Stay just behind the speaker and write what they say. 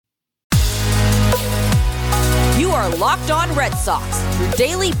Locked On Red Sox, your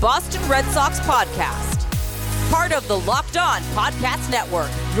daily Boston Red Sox podcast. Part of the Locked On Podcast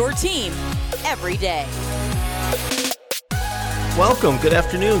Network, your team every day. Welcome, good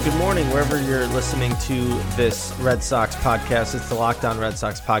afternoon, good morning, wherever you're listening to this Red Sox podcast. It's the Locked On Red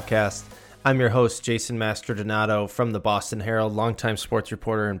Sox podcast. I'm your host, Jason Mastrodonato from the Boston Herald, longtime sports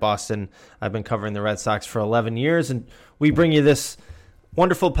reporter in Boston. I've been covering the Red Sox for 11 years, and we bring you this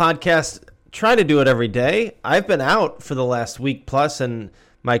wonderful podcast. Try to do it every day. I've been out for the last week plus, and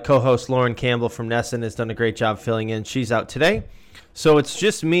my co-host Lauren Campbell from Nesson has done a great job filling in. She's out today. So it's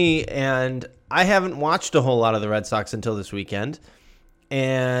just me, and I haven't watched a whole lot of the Red Sox until this weekend.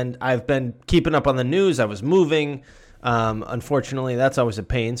 And I've been keeping up on the news. I was moving. Unfortunately, that's always a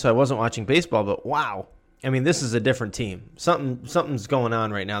pain, so I wasn't watching baseball. But wow, I mean, this is a different team. Something's going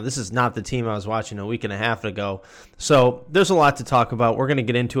on right now. This is not the team I was watching a week and a half ago. So there's a lot to talk about. We're going to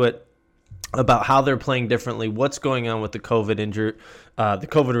get into it, about how they're playing differently, what's going on with the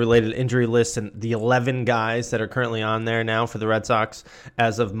COVID-related injury list, and the 11 guys that are currently on there now for the Red Sox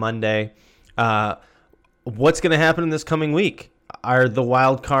as of Monday. What's going to happen in this coming week? Is the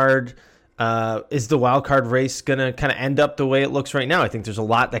wild card race going to kind of end up the way it looks right now? I think there's a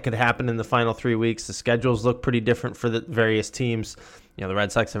lot that could happen in the final 3 weeks. The schedules look pretty different for the various teams. You know, the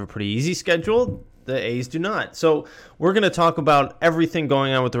Red Sox have a pretty easy schedule. The A's do not. So we're going to talk about everything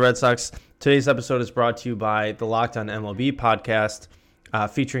going on with the Red Sox. Today's episode is brought to you by the Locked On MLB podcast,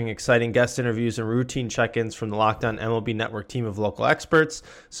 featuring exciting guest interviews and routine check-ins from the Locked On MLB Network team of local experts.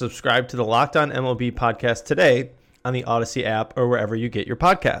 Subscribe to the Locked On MLB podcast today on the Odyssey app or wherever you get your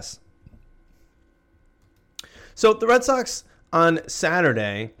podcasts. So the Red Sox on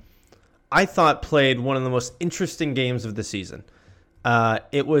Saturday, I thought, played one of the most interesting games of the season.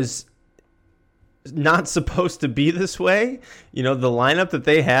 It was not supposed to be this way. You know, the lineup that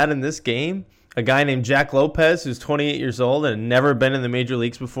they had in this game, a guy named Jack Lopez, who's 28 years old and had never been in the major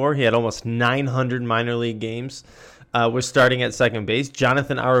leagues before. He had almost 900 minor league games. Was starting at second base.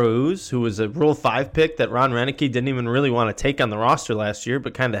 Jonathan Arauz, who was a Rule 5 pick that Ron Roenicke didn't even really want to take on the roster last year,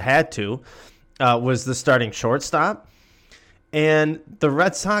 but kind of had to, was the starting shortstop. And the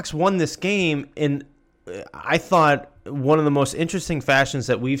Red Sox won this game in, I thought, one of the most interesting fashions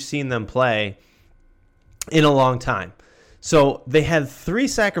that we've seen them play in a long time. So they had 3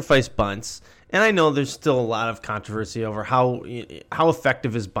 sacrifice bunts, and I know there's still a lot of controversy over how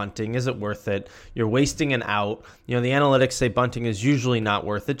effective is bunting. Is it worth it? You're wasting an out. You know, the analytics say bunting is usually not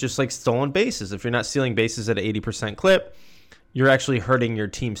worth it, just like stolen bases. If you're not stealing bases at an 80% clip, you're actually hurting your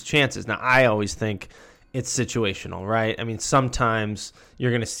team's chances. Now, I always think it's situational, right? I mean, sometimes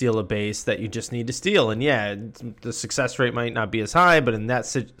you're going to steal a base that you just need to steal. And yeah, the success rate might not be as high, but in that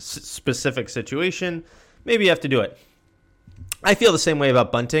specific situation, maybe you have to do it. I feel the same way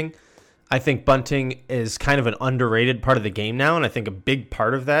about bunting. I think bunting is kind of an underrated part of the game now, and I think a big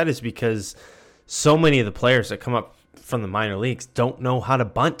part of that is because so many of the players that come up from the minor leagues don't know how to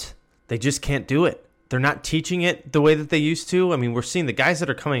bunt. They just can't do it. They're not teaching it the way that they used to. I mean, we're seeing the guys that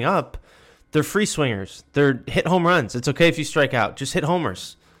are coming up, they're free swingers. They're hit home runs. It's okay if you strike out. Just hit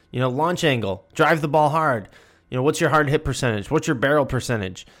homers. You know, launch angle, drive the ball hard. You know, what's your hard hit percentage? What's your barrel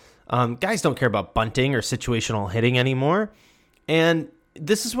percentage? Guys don't care about bunting or situational hitting anymore. And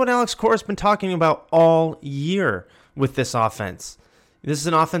this is what Alex Cora's been talking about all year with this offense. This is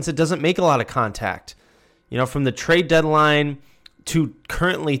an offense that doesn't make a lot of contact. You know, from the trade deadline to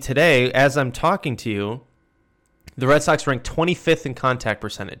currently today, as I'm talking to you, the Red Sox ranked 25th in contact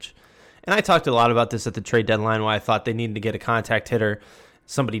percentage. And I talked a lot about this at the trade deadline, why I thought they needed to get a contact hitter,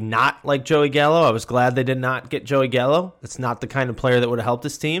 somebody not like Joey Gallo. I was glad they did not get Joey Gallo. That's not the kind of player that would have helped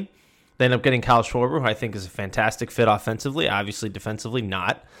this team. They ended up getting Kyle Schwarber, who I think is a fantastic fit offensively. Obviously, defensively,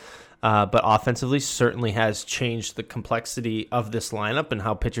 not. But offensively, certainly has changed the complexity of this lineup and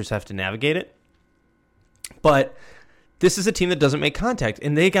how pitchers have to navigate it. But this is a team that doesn't make contact,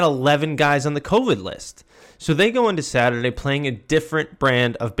 and they got 11 guys on the COVID list. So they go into Saturday playing a different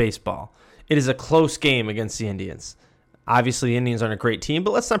brand of baseball. It is a close game against the Indians. Obviously, the Indians aren't a great team,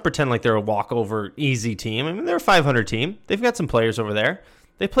 but let's not pretend like they're a walkover, easy team. I mean, they're a 500 team. They've got some players over there.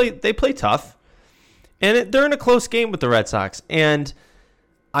 They play tough, and they're in a close game with the Red Sox. And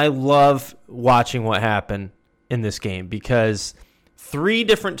I love watching what happened in this game because 3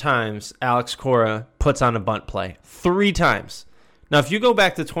 different times Alex Cora puts on a bunt play. 3 times. Now, if you go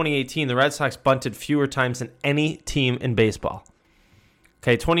back to 2018, the Red Sox bunted fewer times than any team in baseball.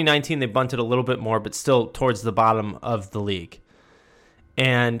 Okay, 2019, they bunted a little bit more, but still towards the bottom of the league.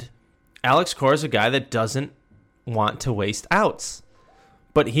 And Alex Cora is a guy that doesn't want to waste outs.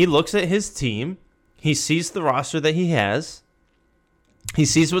 But he looks at his team, he sees the roster that he has, he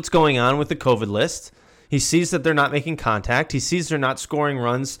sees what's going on with the COVID list, He sees that they're not making contact. He sees they're not scoring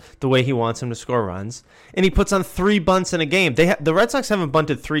runs the way he wants them to score runs. And he puts on 3 bunts in a game. The Red Sox haven't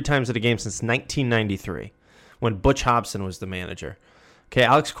bunted 3 times at a game since 1993 when Butch Hobson was the manager. Okay,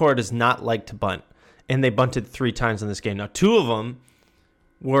 Alex Cora does not like to bunt. And they bunted 3 times in this game. Now, 2 of them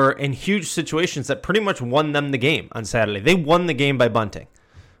were in huge situations that pretty much won them the game on Saturday. They won the game by bunting.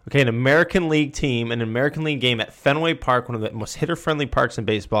 Okay, an American League team, an American League game at Fenway Park, one of the most hitter-friendly parks in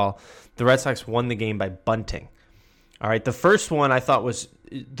baseball. The Red Sox won the game by bunting. All right, the first one I thought was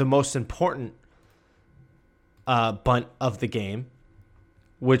the most important bunt of the game,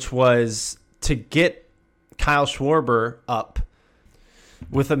 which was to get Kyle Schwarber up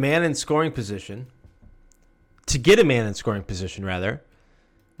with a man in scoring position, with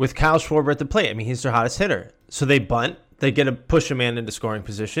Kyle Schwarber at the plate. I mean, he's their hottest hitter. So they bunt. They push a man into scoring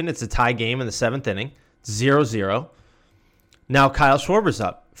position. It's a tie game in the 7th inning, 0-0. Now Kyle Schwarber's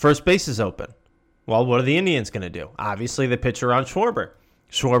up. First base is open. Well, what are the Indians going to do? Obviously, they pitch around Schwarber.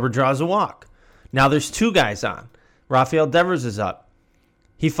 Schwarber draws a walk. Now there's 2 guys on. Rafael Devers is up.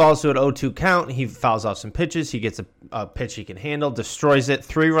 He falls to an 0-2 count. He fouls off some pitches. He gets a pitch he can handle, destroys it.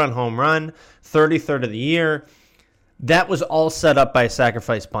 3-run home run, 33rd of the year. That was all set up by a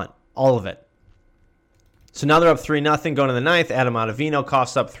sacrifice bunt. All of it. So now they're up 3-0 going to the 9th. Adam Ottavino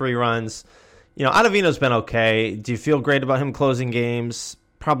coughs up 3 runs. You know, Ottavino's been okay. Do you feel great about him closing games?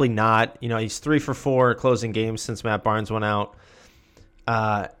 Probably not. You know, he's 3 for 4 closing games since Matt Barnes went out.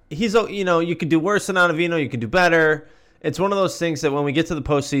 You could do worse than Ottavino. You could do better. It's one of those things that when we get to the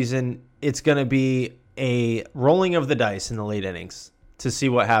postseason, it's going to be a rolling of the dice in the late innings to see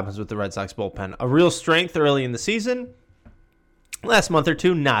what happens with the Red Sox bullpen. A real strength early in the season. Last month or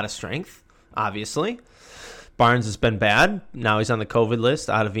 2, not a strength, obviously. Barnes has been bad. Now he's on the COVID list.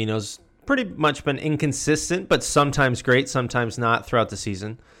 Ottavino's pretty much been inconsistent, but sometimes great, sometimes not throughout the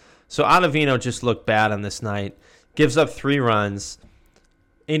season. So Ottavino just looked bad on this night. Gives up 3 runs.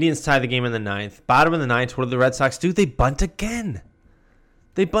 Indians tie the game in the 9th. Bottom of the 9th, what do the Red Sox do? They bunt again.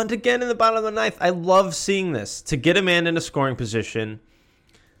 They bunt again in the bottom of the 9th. I love seeing this. To get a man in a scoring position.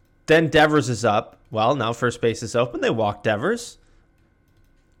 Then Devers is up. Well, now first base is open. They walk Devers.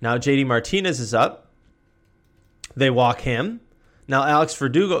 Now JD Martinez is up. They walk him. Now Alex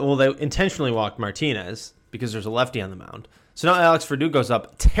Verdugo, they intentionally walked Martinez because there's a lefty on the mound. So now Alex Verdugo's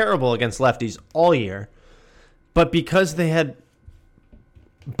up. Terrible against lefties all year. But because they had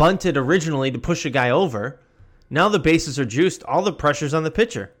bunted originally to push a guy over, now the bases are juiced. All the pressure's on the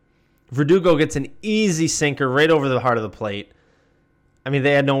pitcher. Verdugo gets an easy sinker right over the heart of the plate. I mean,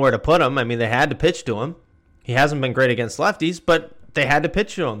 they had nowhere to put him. I mean, they had to pitch to him. He hasn't been great against lefties, but they had to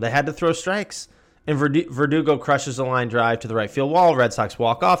pitch to him. They had to throw strikes. And Verdugo crushes a line drive to the right field wall. Red Sox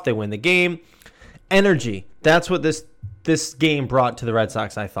walk off. They win the game. Energy. That's what this game brought to the Red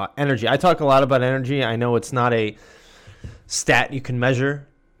Sox, I thought. Energy. I talk a lot about energy. I know it's not a stat you can measure,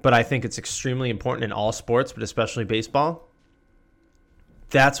 but I think it's extremely important in all sports, but especially baseball.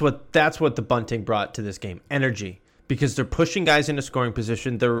 That's what the bunting brought to this game. Energy. Because they're pushing guys into scoring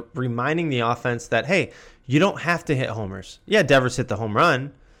position. They're reminding the offense that, hey, you don't have to hit homers. Yeah, Devers hit the home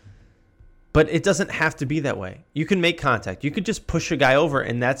run, but it doesn't have to be that way. You can make contact. You could just push a guy over,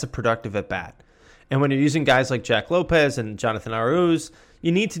 and that's a productive at-bat. And when you're using guys like Jack Lopez and Jonathan Arauz,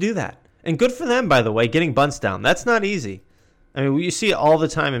 you need to do that. And good for them, by the way, getting bunts down. That's not easy. I mean, you see it all the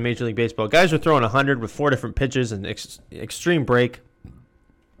time in Major League Baseball. Guys are throwing 100 with 4 different pitches and extreme break.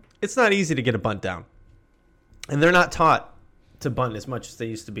 It's not easy to get a bunt down. And they're not taught to bunt as much as they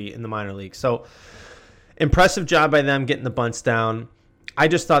used to be in the minor leagues. So, impressive job by them getting the bunts down. I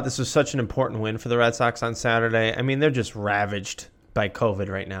just thought this was such an important win for the Red Sox on Saturday. I mean, they're just ravaged by COVID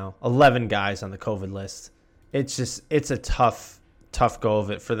right now. 11 guys on the COVID list. It's a tough go of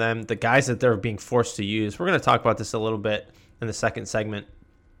it for them. The guys that they're being forced to use. We're going to talk about this a little bit in the second segment.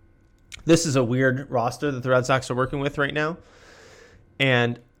 This is a weird roster that the Red Sox are working with right now.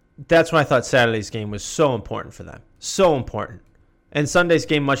 And that's why I thought Saturday's game was so important for them. So important. And Sunday's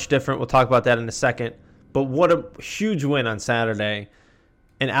game much different. We'll talk about that in a second. But what a huge win on Saturday.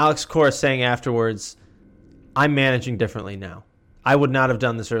 And Alex Cora saying afterwards, I'm managing differently now. I would not have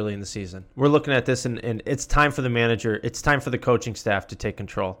done this early in the season. We're looking at this, and it's time for the manager. It's time for the coaching staff to take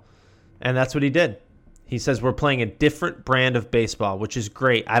control. And that's what he did. He says we're playing a different brand of baseball, which is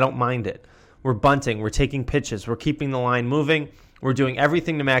great. I don't mind it. We're bunting. We're taking pitches. We're keeping the line moving. We're doing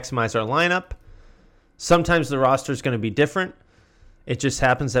everything to maximize our lineup. Sometimes the roster is going to be different. It just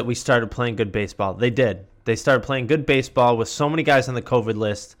happens that we started playing good baseball. They did. They started playing good baseball with so many guys on the COVID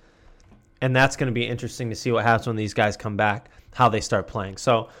list. And that's going to be interesting to see what happens when these guys come back, how they start playing.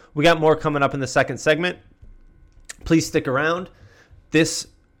 So we got more coming up in the second segment. Please stick around. This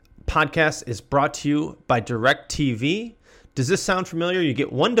podcast is brought to you by DirecTV. Does this sound familiar? You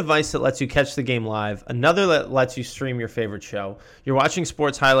get one device that lets you catch the game live, another that lets you stream your favorite show. You're watching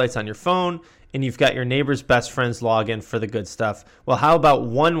sports highlights on your phone, and you've got your neighbor's best friend's login for the good stuff. Well, how about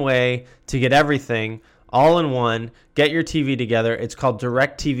one way to get everything all in one? Get your TV together. It's called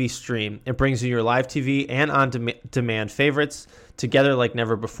DirecTV Stream. It brings you your live TV and on-demand favorites together like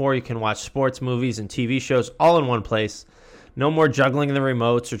never before. You can watch sports, movies, and TV shows all in one place. No more juggling the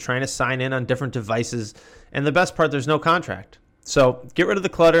remotes or trying to sign in on different devices. And the best part, there's no contract. So get rid of the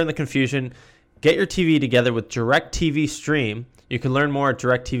clutter and the confusion. Get your TV together with DirecTV Stream. You can learn more at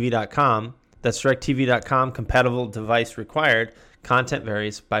directtv.com. That's directtv.com. Compatible device required. Content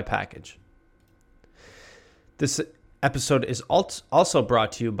varies by package. This episode is also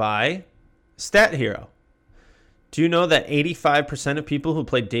brought to you by Stat Hero. Do you know that 85% of people who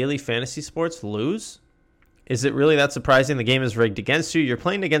play daily fantasy sports lose? Is it really that surprising? The game is rigged against you. You're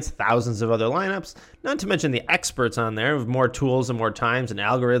playing against thousands of other lineups, not to mention the experts on there with more tools and more times and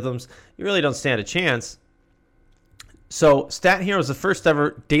algorithms. You really don't stand a chance. So Stat Hero is the first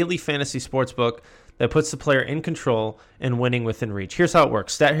ever daily fantasy sports book that puts the player in control and winning within reach. Here's how it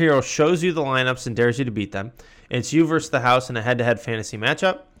works. Stat Hero shows you the lineups and dares you to beat them. It's you versus the house in a head-to-head fantasy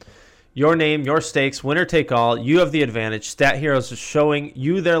matchup. Your name, your stakes, winner take all. You have the advantage. Stat Hero is showing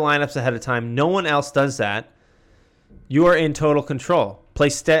you their lineups ahead of time. No one else does that. You are in total control. Play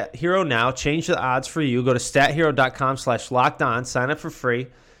Stat Hero now. Change the odds for you. Go to stathero.com/lockedon. Sign up for free.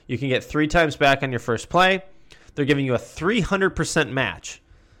 You can get 3 times back on your first play. They're giving you a 300% match.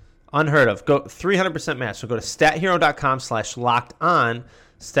 Unheard of. Go 300% match. So go to stathero.com/lockedon.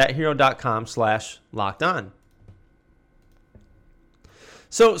 stathero.com/lockedon.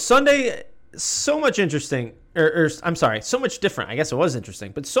 So Sunday, so much interesting. So much different. I guess it was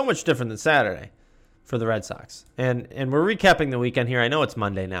interesting, but so much different than Saturday for the Red Sox. And we're recapping the weekend here. I know it's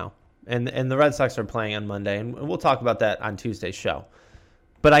Monday now, and the Red Sox are playing on Monday, and we'll talk about that on Tuesday's show.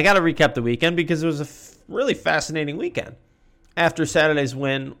 But I got to recap the weekend because it was a really fascinating weekend. After Saturday's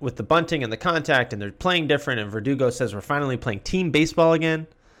win with the bunting and the contact, and they're playing different, and Verdugo says we're finally playing team baseball again.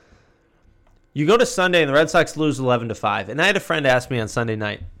 You go to Sunday, and the Red Sox lose 11-5. And I had a friend ask me on Sunday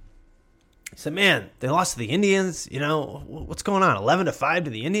night. He said, man, they lost to the Indians. You know, what's going on? 11-5 to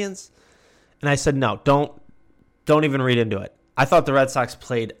the Indians? And I said, no, don't even read into it. I thought the Red Sox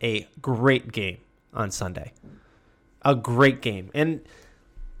played a great game on Sunday. A great game. And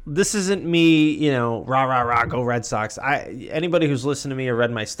this isn't me, rah, rah, rah, go Red Sox. Anybody who's listened to me or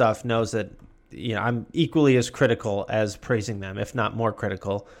read my stuff knows that, I'm equally as critical as praising them, if not more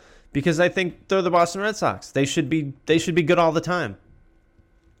critical, because I think they're the Boston Red Sox. They should be good all the time.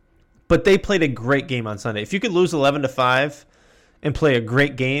 But they played a great game on Sunday. If you could lose 11-5 and play a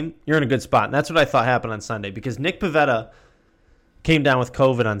great game, you're in a good spot. And that's what I thought happened on Sunday, because Nick Pivetta came down with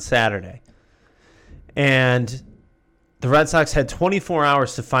COVID on Saturday. And the Red Sox had 24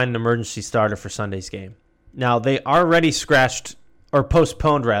 hours to find an emergency starter for Sunday's game. Now, they already postponed,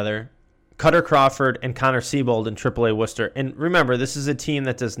 Cutter Crawford and Connor Siebold in AAA Worcester. And remember, this is a team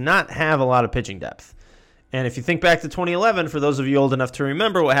that does not have a lot of pitching depth. And if you think back to 2011, for those of you old enough to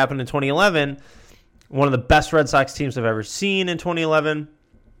remember what happened in 2011, one of the best Red Sox teams I've ever seen in 2011,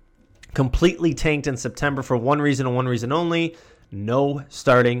 completely tanked in September for one reason and one reason only: no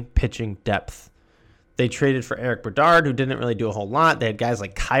starting pitching depth. They traded for Eric Bedard, who didn't really do a whole lot. They had guys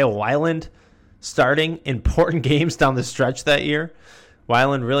like Kyle Weiland starting important games down the stretch that year.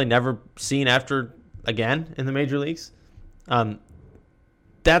 Weiland really never seen after again in the major leagues.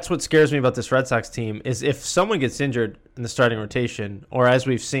 That's what scares me about this Red Sox team, is if someone gets injured in the starting rotation, or as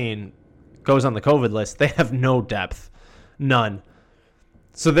we've seen, goes on the COVID list, they have no depth. None.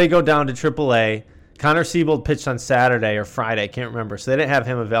 So they go down to AAA. Connor Siebold pitched on Saturday or Friday, I can't remember, so they didn't have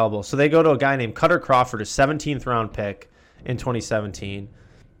him available. So they go to a guy named Cutter Crawford, a 17th round pick in 2017.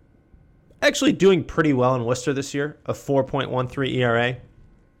 Actually doing pretty well in Worcester this year, a 4.13 ERA.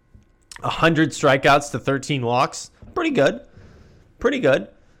 100 strikeouts to 13 walks. Pretty good.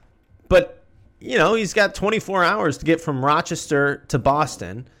 But, he's got 24 hours to get from Rochester to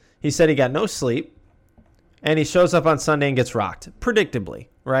Boston. He said he got no sleep. And he shows up on Sunday and gets rocked. Predictably,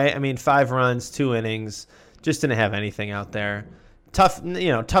 right? I mean, 5 runs, 2 innings. Just didn't have anything out there. Tough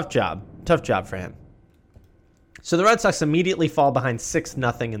job. Tough job for him. So the Red Sox immediately fall behind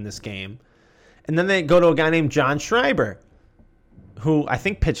 6-0 in this game. And then they go to a guy named John Schreiber, who I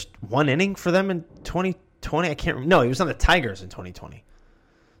think pitched 1 inning for them in 2020. I can't remember. No, he was on the Tigers in 2020.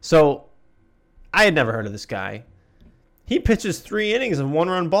 So I had never heard of this guy. He pitches 3 innings of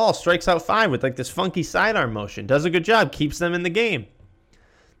 1-run ball, strikes out 5 with like this funky sidearm motion. Does a good job, keeps them in the game.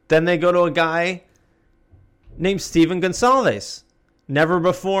 Then they go to a guy named Steven Gonsalves. Never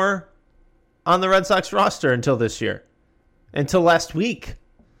before on the Red Sox roster until this year. Until last week.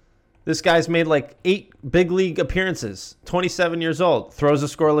 This guy's made like 8 big league appearances. 27 years old. Throws a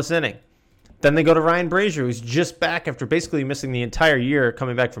scoreless inning. Then they go to Ryan Brazier, who's just back after basically missing the entire year,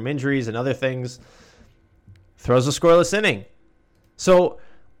 coming back from injuries and other things. Throws a scoreless inning. So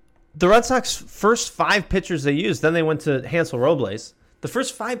the Red Sox first 5 pitchers they used, then they went to Hansel Robles. The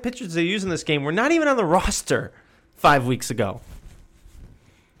first 5 pitchers they used in this game were not even on the roster 5 weeks ago.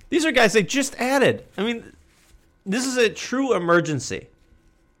 These are guys they just added. I mean, this is a true emergency.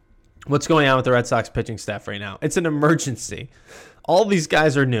 What's going on with the Red Sox pitching staff right now? It's an emergency. All these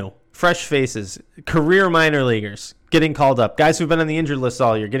guys are new. Fresh faces. Career minor leaguers getting called up. Guys who've been on the injured list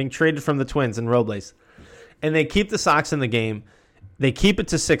all year, getting traded from the Twins and Robles. And they keep the Sox in the game. They keep it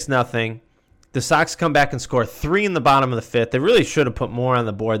to 6-0. The Sox come back and score 3 in the bottom of the 5th. They really should have put more on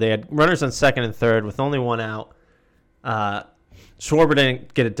the board. They had runners on second and third with only 1 out. Schwarber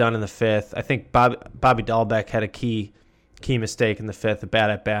didn't get it done in the 5th. I think Bobby Dahlbeck had a key mistake in the 5th, a bad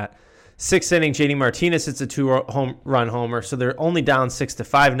at bat. 6th inning, JD Martinez hits a 2-run homer, so they're only down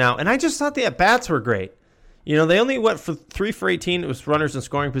 6-5 now. And I just thought the at-bats were great. You know, they only went for 3 for 18. It was runners in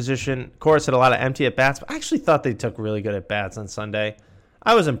scoring position. Of course, had a lot of empty at-bats, but I actually thought they took really good at-bats on Sunday.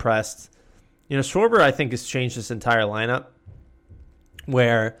 I was impressed. You know, Schwarber, I think, has changed this entire lineup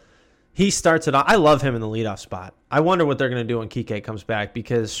where he starts it off. I love him in the leadoff spot. I wonder what they're going to do when Kike comes back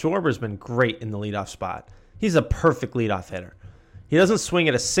because Schwarber's been great in the leadoff spot. He's a perfect leadoff hitter. He doesn't swing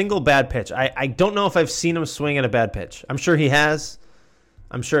at a single bad pitch. I don't know if I've seen him swing at a bad pitch. I'm sure he has.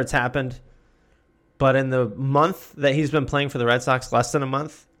 I'm sure it's happened. But in the month that he's been playing for the Red Sox, less than a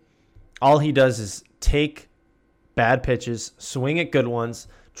month, all he does is take bad pitches, swing at good ones,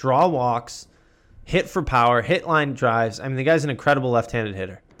 draw walks, hit for power, hit line drives. I mean, the guy's an incredible left-handed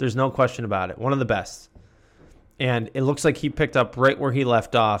hitter. There's no question about it. One of the best. And it looks like he picked up right where he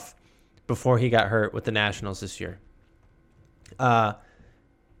left off before he got hurt with the Nationals this year. Going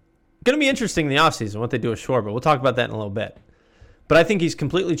to be interesting in the offseason what they do with Schwarber. We'll talk about that in a little bit. But I think he's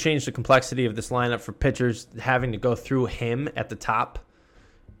completely changed the complexity of this lineup for pitchers having to go through him at the top.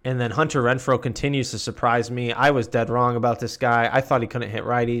 And then Hunter Renfroe continues to surprise me. I was dead wrong about this guy. I thought he couldn't hit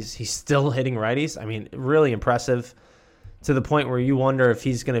righties. He's still hitting righties. I mean, really impressive to the point where you wonder if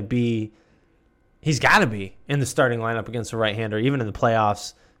he's going to be – he's got to be in the starting lineup against a right-hander, even in the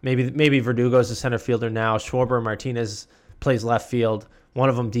playoffs. Maybe Verdugo's the center fielder now. Schwarber and Martinez plays left field. One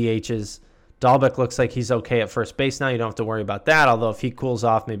of them DHs. Dahlbeck looks like he's okay at first base now. You don't have to worry about that, although if he cools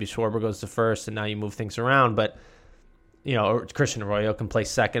off, maybe Schwarber goes to first, and now you move things around. But, you know, or Christian Arroyo can play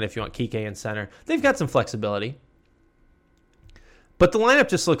second if you want Kike in center. They've got some flexibility. But the lineup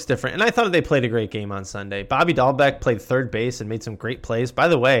just looks different, and I thought they played a great game on Sunday. Bobby Dahlbeck played third base and made some great plays. By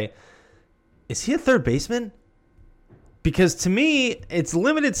the way, is he a third baseman? Because to me, it's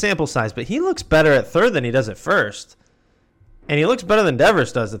limited sample size, but he looks better at third than he does at first. And he looks better than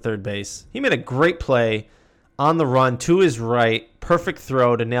Devers does at third base. He made a great play on the run to his right. Perfect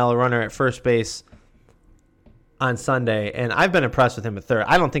throw to nail a runner at first base on Sunday. And I've been impressed with him at third.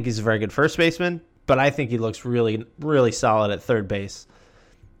 I don't think he's a very good first baseman, but I think he looks really, really solid at third base.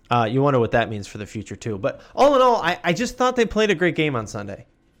 You wonder what that means for the future, too. But all in all, I just thought they played a great game on Sunday.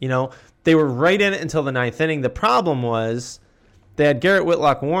 You know, they were right in it until the 9th inning. The problem was they had Garrett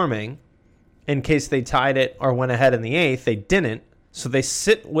Whitlock warming in case they tied it or went ahead in the 8th. They didn't, so they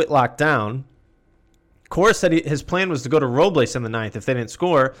sit Whitlock down. Cora said his plan was to go to Robles in the 9th if they didn't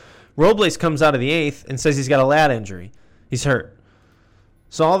score. Robles comes out of the 8th and says he's got a lat injury. He's hurt.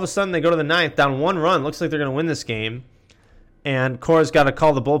 So all of a sudden they go to the 9th, down 1 run. Looks like they're going to win this game. And Cora's got to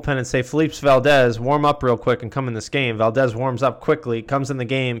call the bullpen and say, Felipe Valdez, warm up real quick and come in this game. Valdez warms up quickly, comes in the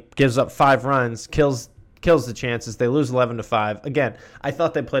game, gives up 5 runs, kills the chances. They lose 11-5. Again, I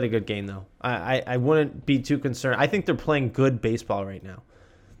thought they played a good game, though. I wouldn't be too concerned. I think they're playing good baseball right now.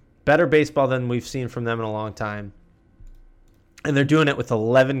 Better baseball than we've seen from them in a long time. And they're doing it with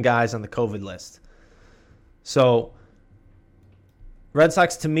 11 guys on the COVID list. So, Red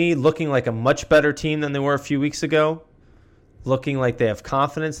Sox, to me, looking like a much better team than they were a few weeks ago. Looking like they have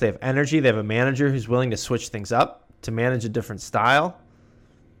confidence, they have energy, they have a manager who's willing to switch things up, to manage a different style.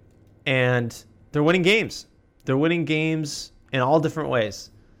 And they're winning games. They're winning games in all different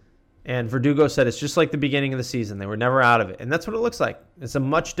ways. And Verdugo said it's just like the beginning of the season. They were never out of it. And that's what it looks like. It's a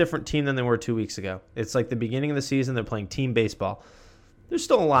much different team than they were 2 weeks ago. It's like the beginning of the season. They're playing team baseball. There's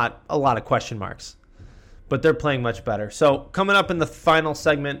still a lot of question marks. But they're playing much better. So coming up in the final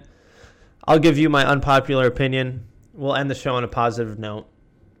segment, I'll give you my unpopular opinion. We'll end the show on a positive note.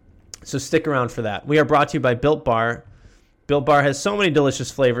 So stick around for that. We are brought to you by Built Bar. Built Bar has so many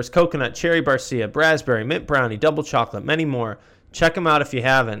delicious flavors: coconut, cherry barcia, raspberry, mint brownie, double chocolate, many more. Check them out if you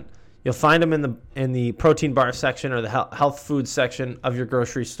haven't. You'll find them in the protein bar section or the health food section of your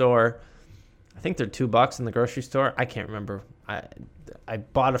grocery store. I think they're $2 in the grocery store. I can't remember. I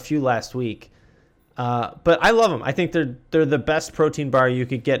bought a few last week. But I love them. I think they're the best protein bar you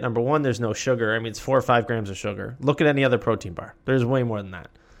could get. Number one, there's no sugar. I mean, it's 4 or 5 grams of sugar. Look at any other protein bar. There's way more than that.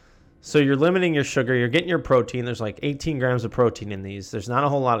 So you're limiting your sugar. You're getting your protein. There's like 18 grams of protein in these. There's not a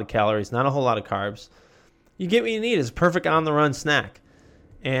whole lot of calories, not a whole lot of carbs. You get what you need. It's a perfect on-the-run snack.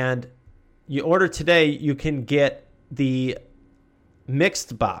 And you order today, you can get the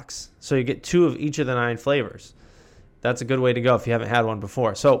mixed box. So you get 2 of each of the 9 flavors. That's a good way to go if you haven't had one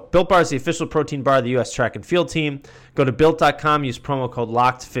before. So Built Bar is the official protein bar of the U.S. track and field team. Go to Built.com, use promo code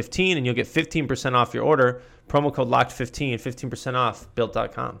LOCKED15, and you'll get 15% off your order. Promo code LOCKED15, 15% off,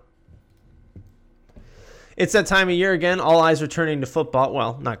 Built.com. It's that time of year again. All eyes are turning to football.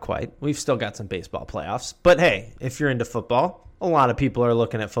 Well, not quite. We've still got some baseball playoffs. But hey, if you're into football, a lot of people are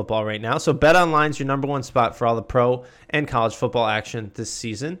looking at football right now. So BetOnline is your number one spot for all the pro and college football action this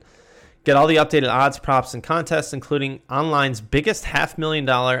season. Get all the updated odds, props, and contests, including online's biggest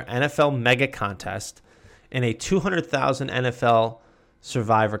 $500,000 NFL mega contest and a $200,000 NFL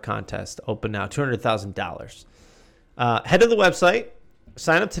Survivor contest. Open now, $200,000. Head to the website.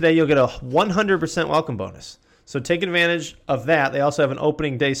 Sign up today. You'll get a 100% welcome bonus. So take advantage of that. They also have an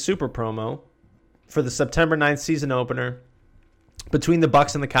opening day super promo for the September 9th season opener between the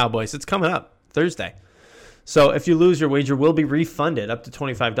Bucs and the Cowboys. It's coming up Thursday. So if you lose, your wager will be refunded up to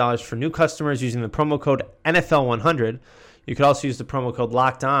 $25 for new customers using the promo code NFL100. You could also use the promo code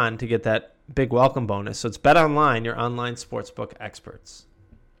LOCKEDON to get that big welcome bonus. So it's BetOnline, your online sportsbook experts.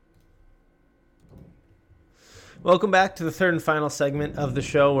 Welcome back to the third and final segment of the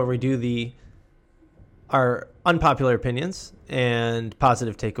show where we do our unpopular opinions and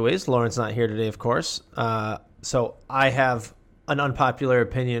positive takeaways. Lauren's not here today, of course. So I have an unpopular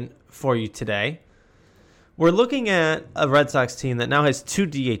opinion for you today. We're looking at a Red Sox team that now has 2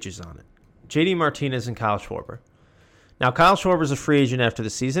 DHs on it, JD Martinez and Kyle Schwarber. Now, Kyle Schwarber is a free agent after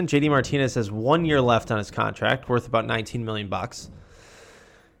the season. JD Martinez has 1 year left on his contract, worth about $19 million.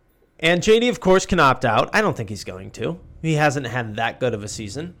 And JD, of course, can opt out. I don't think he's going to. He hasn't had that good of a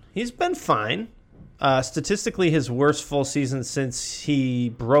season. He's been fine. Statistically, his worst full season since he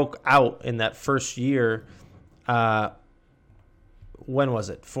broke out in that first year. When was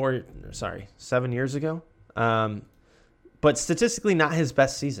it? 7 years ago? But statistically, not his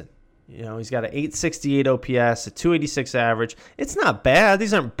best season. You know, he's got an 868 OPS, a 286 average. It's not bad.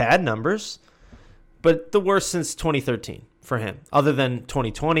 These aren't bad numbers, but the worst since 2013 for him, other than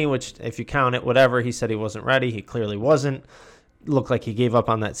 2020, which if you count it, whatever, he said he wasn't ready. He clearly wasn't. Looked like he gave up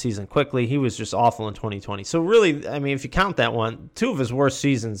on that season quickly. He was just awful in 2020. So really, I mean, if you count that one, 2 of his worst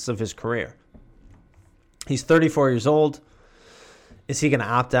seasons of his career. He's 34 years old. Is he going to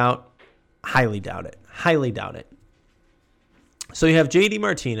opt out? Highly doubt it. Highly doubt it. So you have JD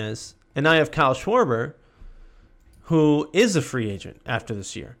Martinez, and now you have Kyle Schwarber, who is a free agent after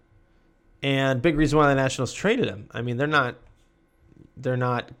this year. And big reason why the Nationals traded him. I mean, they're not going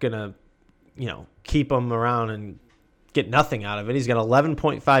to, keep him around and get nothing out of it. He's got an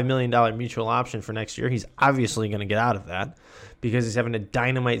 $11.5 million mutual option for next year. He's obviously going to get out of that because he's having a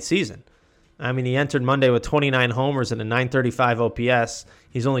dynamite season. I mean, he entered Monday with 29 homers and a 935 OPS.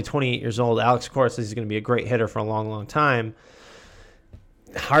 He's only 28 years old. Alex Cora says he's going to be a great hitter for a long, long time.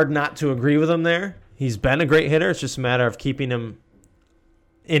 Hard not to agree with him there. He's been a great hitter. It's just a matter of keeping him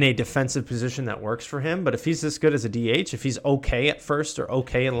in a defensive position that works for him. But if he's this good as a DH, if he's okay at first or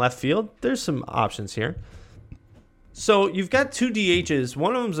okay in left field, there's some options here. So you've got 2 DHs.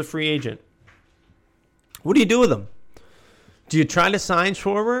 One of them's a free agent. What do you do with them? Do you try to sign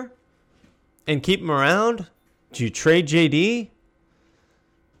Schwarber and keep him around? Do you trade JD?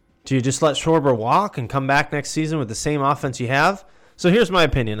 Do you just let Schwarber walk and come back next season with the same offense you have? So here's my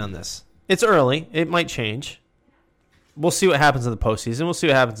opinion on this. It's early. It might change. We'll see what happens in the postseason. We'll see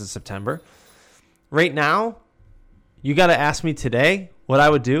what happens in September. Right now, you got to ask me today what I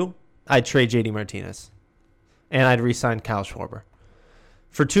would do. I'd trade JD Martinez. And I'd re-sign Kyle Schwarber.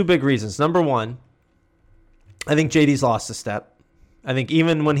 For 2 big reasons. Number one, I think JD's lost a step. I think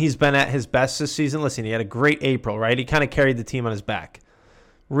even when he's been at his best this season, listen, he had a great April, right? He kind of carried the team on his back.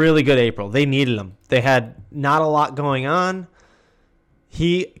 Really good April. They needed him. They had not a lot going on.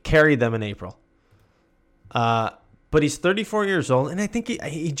 He carried them in April. But he's 34 years old, and I think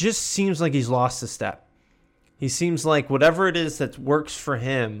he just seems like he's lost a step. He seems like whatever it is that works for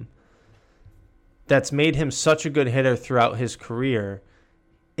him, that's made him such a good hitter throughout his career,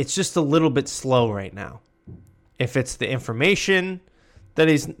 it's just a little bit slow right now. If it's the information,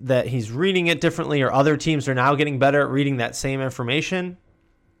 that he's reading it differently, or other teams are now getting better at reading that same information.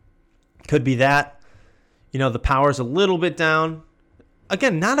 Could be that. The power's a little bit down.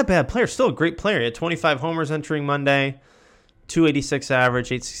 Again, not a bad player. Still a great player. He had 25 homers entering Monday, 286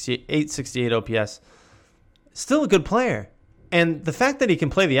 average, 868 OPS. Still a good player. And the fact that he can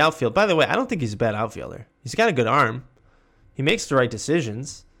play the outfield, by the way, I don't think he's a bad outfielder. He's got a good arm. He makes the right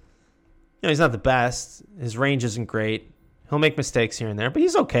decisions. He's not the best. His range isn't great. He'll make mistakes here and there, but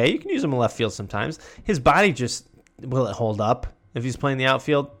he's okay. You can use him in left field sometimes. His body will it hold up if he's playing the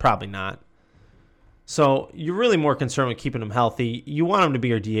outfield? Probably not. So you're really more concerned with keeping him healthy. You want him to be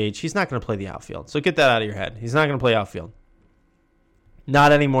your DH. He's not going to play the outfield. So get that out of your head. He's not going to play outfield.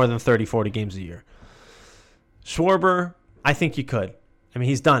 Not any more than 30, 40 games a year. Schwarber, I think you could.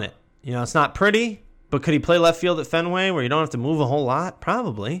 He's done it. It's not pretty, but could he play left field at Fenway where you don't have to move a whole lot?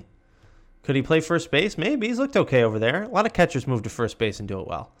 Probably. Could he play first base? Maybe. He's looked okay over there. A lot of catchers move to first base and do it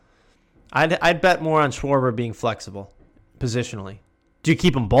well. I'd bet more on Schwarber being flexible positionally. Do you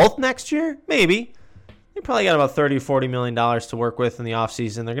keep them both next year? Maybe. They probably got about $30 or $40 million to work with in the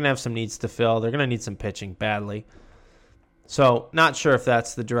offseason. They're going to have some needs to fill. They're going to need some pitching badly. So not sure if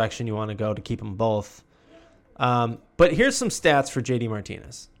that's the direction you want to go to keep them both. But here's some stats for JD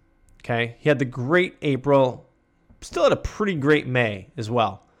Martinez. Okay, he had the great April, still had a pretty great May as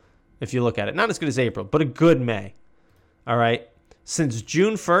well, if you look at it. Not as good as April, but a good May. All right, since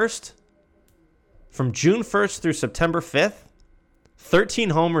June 1st, from June 1st through September 5th,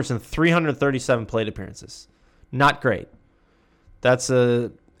 13 homers and 337 plate appearances. Not great. That's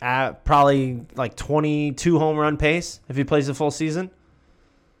probably like 22 home run pace if he plays the full season.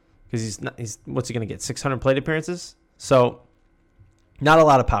 Because he's what's he going to get? 600 plate appearances? So, not a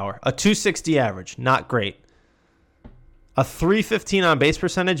lot of power. A 260 average, not great. A 315 on base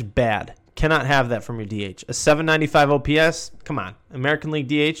percentage, bad. Cannot have that from your DH. A 795 OPS, come on. American League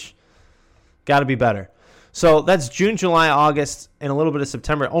DH, got to be better. So, that's June, July, August, and a little bit of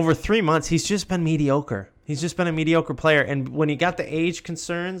September. Over 3 months, he's just been mediocre. He's just been a mediocre player. And when you got the age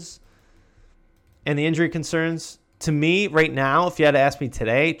concerns and the injury concerns, to me, right now, if you had to ask me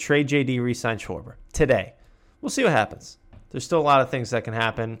today, trade JD, re-sign Schwarber. Today. We'll see what happens. There's still a lot of things that can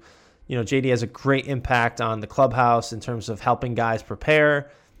happen. JD has a great impact on the clubhouse in terms of helping guys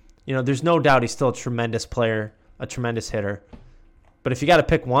prepare. There's no doubt he's still a tremendous player, a tremendous hitter. But if you got to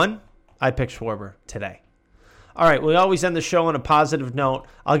pick one, I'd pick Schwarber today. All right, we always end the show on a positive note.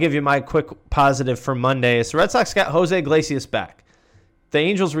 I'll give you my quick positive for Monday. So Red Sox got Jose Iglesias back. The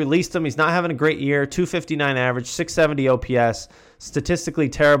Angels released him. He's not having a great year. 259 average, 670 OPS. Statistically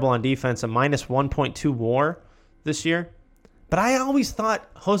terrible on defense, a minus 1.2 WAR this year. But I always thought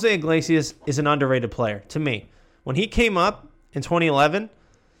Jose Iglesias is an underrated player to me. When he came up in 2011,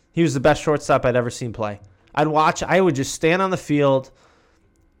 he was the best shortstop I'd ever seen play. I would just stand on the field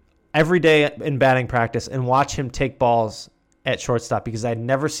every day in batting practice and watch him take balls at shortstop because I'd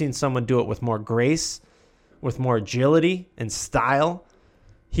never seen someone do it with more grace, with more agility and style.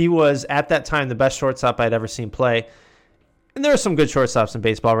 He was, at that time, the best shortstop I'd ever seen play. And there are some good shortstops in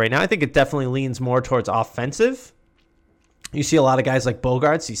baseball right now. I think it definitely leans more towards offensive. You see a lot of guys like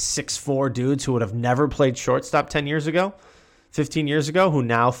Bogaerts, these 6'4" dudes who would have never played shortstop 10 years ago, 15 years ago, who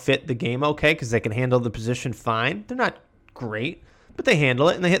now fit the game okay because they can handle the position fine. They're not great, but they handle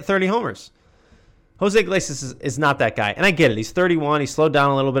it, and they hit 30 homers. Jose Iglesias is not that guy. And I get it. He's 31. He slowed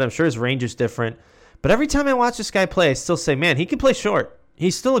down a little bit. I'm sure his range is different. But every time I watch this guy play, I still say, man, he can play short.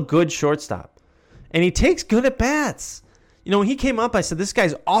 He's still a good shortstop. And he takes good at-bats. When he came up, I said, this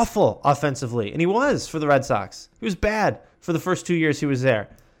guy's awful offensively. And he was for the Red Sox. He was bad for the first 2 years he was there.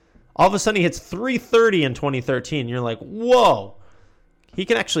 All of a sudden, he hits 330 in 2013. You're like, whoa. He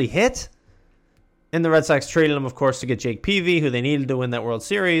can actually hit? And the Red Sox traded him, of course, to get Jake Peavy, who they needed to win that World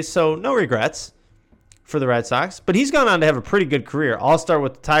Series. So no regrets for the Red Sox. But he's gone on to have a pretty good career. All-star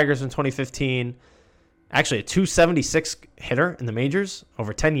with the Tigers in 2015. Actually, a 276 hitter in the majors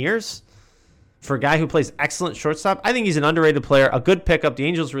over 10 years. For a guy who plays excellent shortstop, I think he's an underrated player. A good pickup. The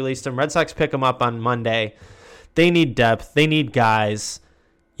Angels released him. Red Sox pick him up on Monday. They need depth. They need guys.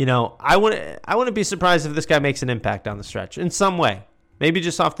 I wouldn't be surprised if this guy makes an impact on the stretch in some way. Maybe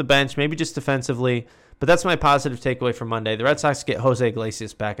just off the bench, maybe just defensively. But that's my positive takeaway for Monday. The Red Sox get Jose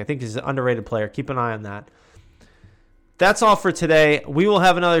Iglesias back. I think he's an underrated player. Keep an eye on that. That's all for today. We will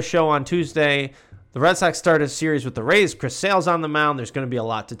have another show on Tuesday. The Red Sox start a series with the Rays. Chris Sale's on the mound. There's going to be a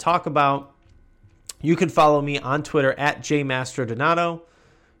lot to talk about. You can follow me on Twitter at jmastrodonato.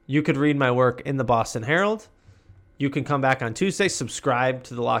 You could read my work in the Boston Herald. You can come back on Tuesday, subscribe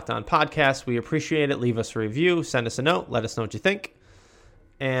to the Locked On Podcast. We appreciate it. Leave us a review. Send us a note. Let us know what you think.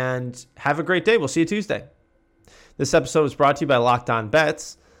 And have a great day. We'll see you Tuesday. This episode was brought to you by Locked On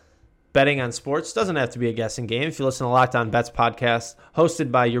Bets. Betting on sports doesn't have to be a guessing game. If you listen to Locked On Bets podcast,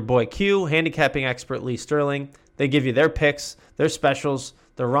 hosted by your boy Q, handicapping expert Lee Sterling, they give you their picks, their specials,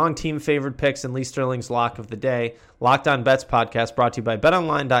 the wrong team favored picks, and Lee Sterling's lock of the day. Locked On Bets podcast brought to you by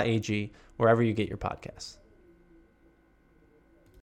betonline.ag, wherever you get your podcasts.